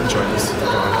 enjoy this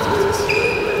activities.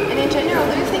 And in general,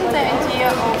 do you think the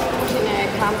idea of putting a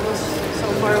campus so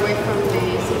far away from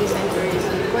the city center is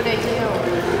a good idea? Or?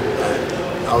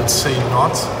 I would say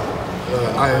not.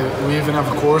 We even have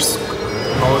a course,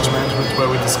 knowledge management, where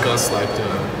we discuss like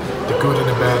the good and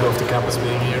the bad of the campus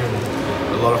being here.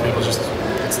 And a lot of people just,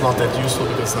 it's not that useful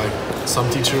because like some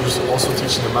teachers also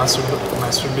teach in the master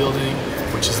building,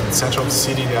 which is in the center of the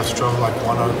city. They have to travel like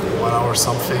one hour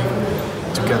something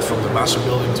to get from the master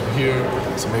building to here,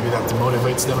 so maybe that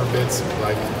demotivates them a bit.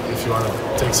 Like if you want to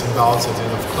take some doubts at the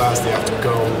end of class, they have to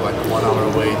go like 1 hour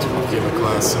away to give a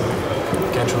class, so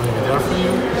it can't really be there for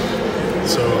you.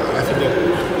 So I think that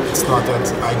it's not that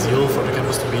ideal for the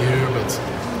campus to be here, but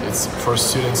it's for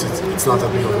students it's not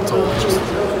that big of a toll. Just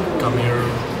come here,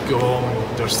 go home,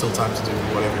 there's still time to do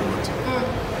whatever you want to.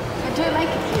 But do you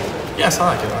like it here? Yes,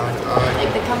 I like it. I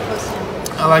like the campus?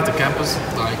 I like the campus.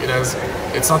 Like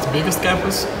it's not the biggest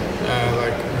campus.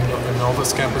 Like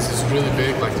Nova's campus is really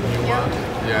big, like the new one.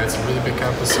 Yeah, it's a really big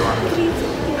campus. So I'm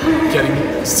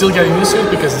still getting used to it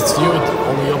because it's new. It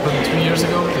only opened 2 years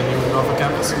ago, the new Nova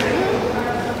campus.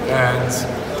 And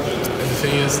the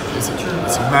thing is,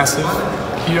 it's massive.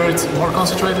 Here it's more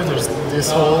concentrated. There's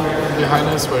this hall behind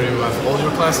us where you have all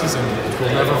your classes, and it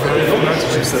will never vary from that.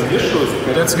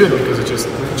 But that's good because you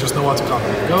just know what to come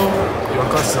and go. Your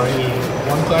classes are either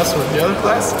one class or the other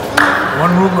class,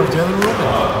 one room or the other room,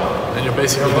 and you're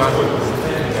basically done.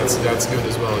 That's good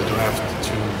as well. You don't have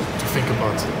to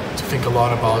think a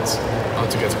lot about how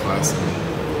to get to class.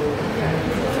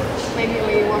 Maybe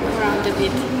we walk around a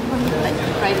bit, like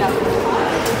right now.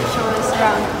 Show us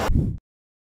around.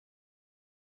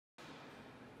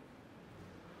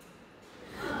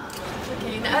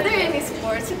 Are there any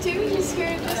sports activities here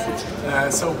in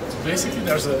GSOM? So basically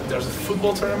there's a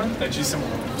football tournament that GSOM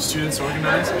students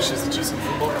organize, which is the GSOM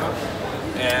Football Cup.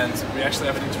 And we actually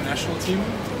have an international team.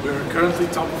 We're currently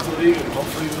top of the league and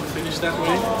hopefully we'll finish that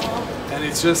way. And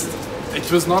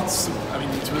it was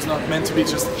not meant to be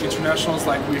just internationals,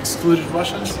 like we excluded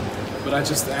Russians. But I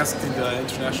just asked in the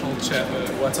international chat,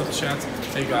 WhatsApp chat,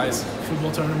 hey guys,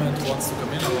 football tournament wants to come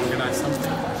in, I'll organize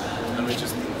something. And you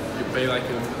pay like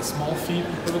a small fee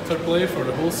per play for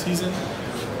the whole season.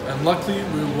 And luckily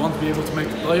we won't be able to make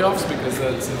the playoffs because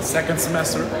it's in the second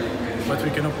semester. But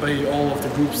we cannot play all of the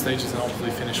group stages and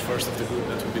hopefully finish first of the group.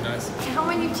 That would be nice. How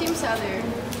many teams are there?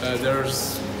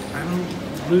 There's, I don't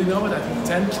really know, but I think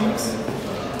 10 teams.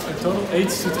 A total 8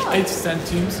 to 10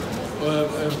 teams.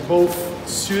 Both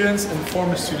students and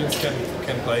former students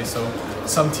can play. So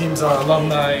some teams are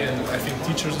alumni and I think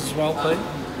teachers as well play.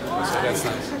 So that's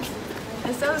nice.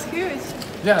 That sounds huge.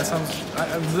 Yeah, it sounds.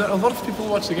 A lot of people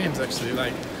watch the games actually.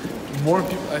 Like more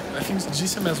people. I think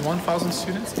GSOM has 1,000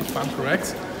 students, if I'm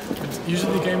correct. But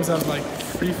usually games have like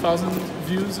 3,000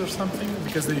 views or something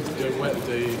because they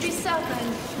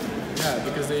 3,000. Yeah,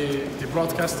 because they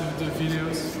broadcast the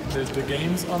videos, the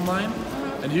games online,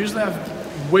 and usually have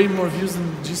way more views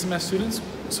than GSOM has students.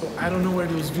 So I don't know where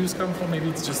those views come from. Maybe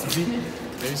it's just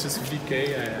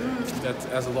VK that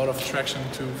has a lot of attraction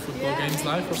to football games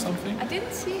live or something. I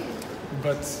didn't see it.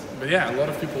 But yeah, a lot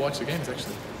of people watch the games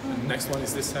actually. And the next one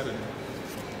is this Saturday.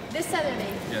 This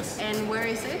Saturday? Yes. And where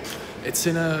is it? It's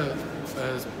in I'm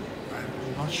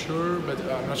not sure, but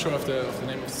I'm not sure of the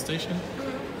name of the station.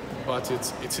 But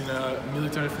it's in a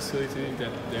military facility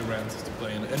that they rent to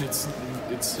play in, and it's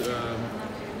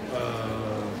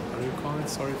how do you call it?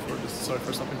 Sorry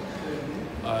for something.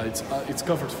 It's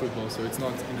covered football, so it's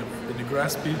not in a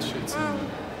grass pitch. It's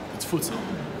futsal.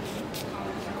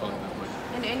 Call it that way.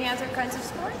 And any other kinds of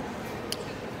sport?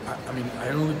 I mean, I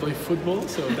only play football,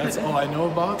 so that's all I know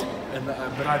about. And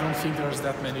but I don't think there's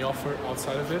that many offer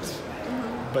outside of it.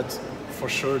 But for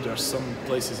sure, there's some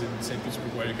places in Saint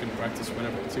Petersburg where you can practice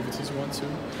whatever activities you want to.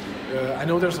 I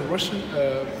know there's a Russian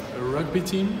rugby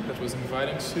team that was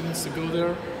inviting students to go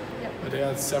there. But they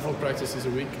had several practices a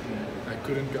week. I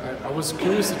couldn't. I was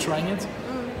curious to trying it,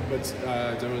 but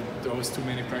there was too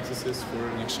many practices for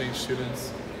an exchange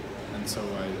students, and so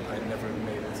I never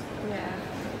made it. Yeah.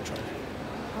 Tried.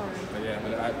 Alright. But yeah,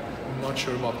 but I'm not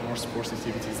sure about more sports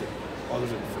activities other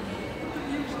than for me.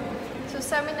 So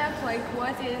sum it up, like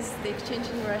what is the exchange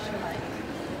in Russia like?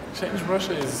 Exchange in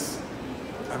Russia is,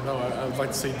 I don't know, I would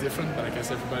like to say different, but I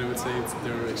guess everybody would say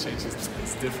their exchange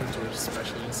is different or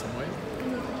special in some way.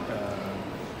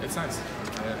 It's nice.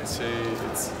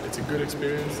 It's a good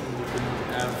experience, and you can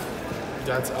have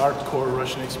that hardcore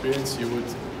Russian experience you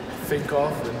would think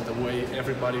of, and the way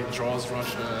everybody draws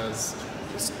Russia as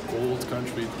this cold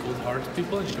country, cold-hearted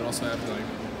people, and you can also have like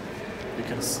you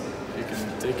can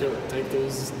take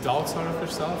those doubts out of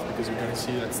yourself, because you're going to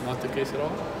see that's not the case at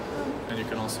all, and you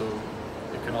can also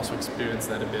experience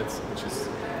that a bit, which is,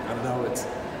 I don't know,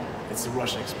 it's a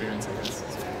Russian experience, I guess.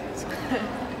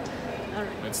 All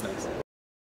right. It's nice.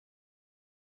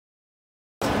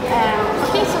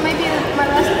 Okay, so maybe my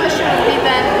last question would be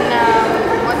then,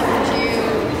 what would you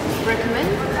recommend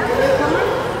for a newcomer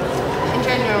in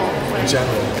general? In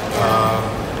general,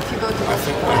 If you go to I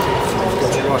think if you go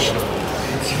to Russia,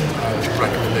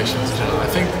 recommendations in general. I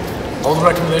think all the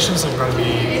recommendations are going to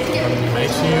be made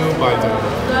to you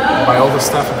by all the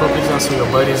staff at Portugal. So your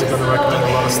buddies are going to recommend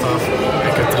a lot of stuff.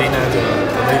 And Katrina,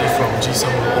 the lady from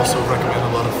GSOM, will also recommend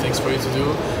a lot of things for you to do.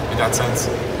 In that sense,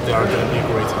 they are going to be a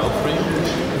great help for you.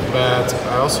 But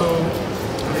I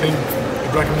think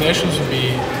recommendations would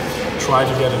be try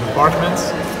to get an apartment.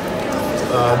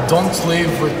 Don't live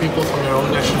with people from your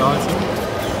own nationality.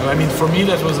 I mean, for me,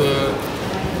 that was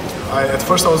at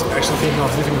first I was actually thinking of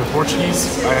living with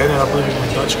Portuguese. I ended up living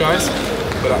with Dutch guys,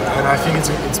 and I think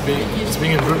it's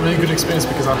being a really good experience,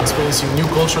 because I'm experiencing new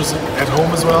cultures at home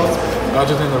as well,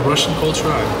 rather than the Russian culture.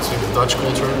 I'm seeing the Dutch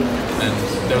culture, and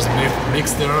there's a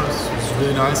mix there. It's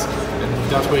really nice, and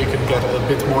that way you can get a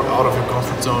bit more out of your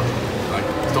comfort zone. Like,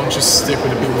 don't just stick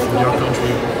with the people from your country.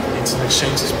 It's an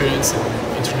exchange experience,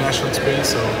 an international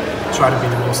experience. So try to be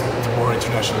the more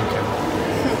international you can.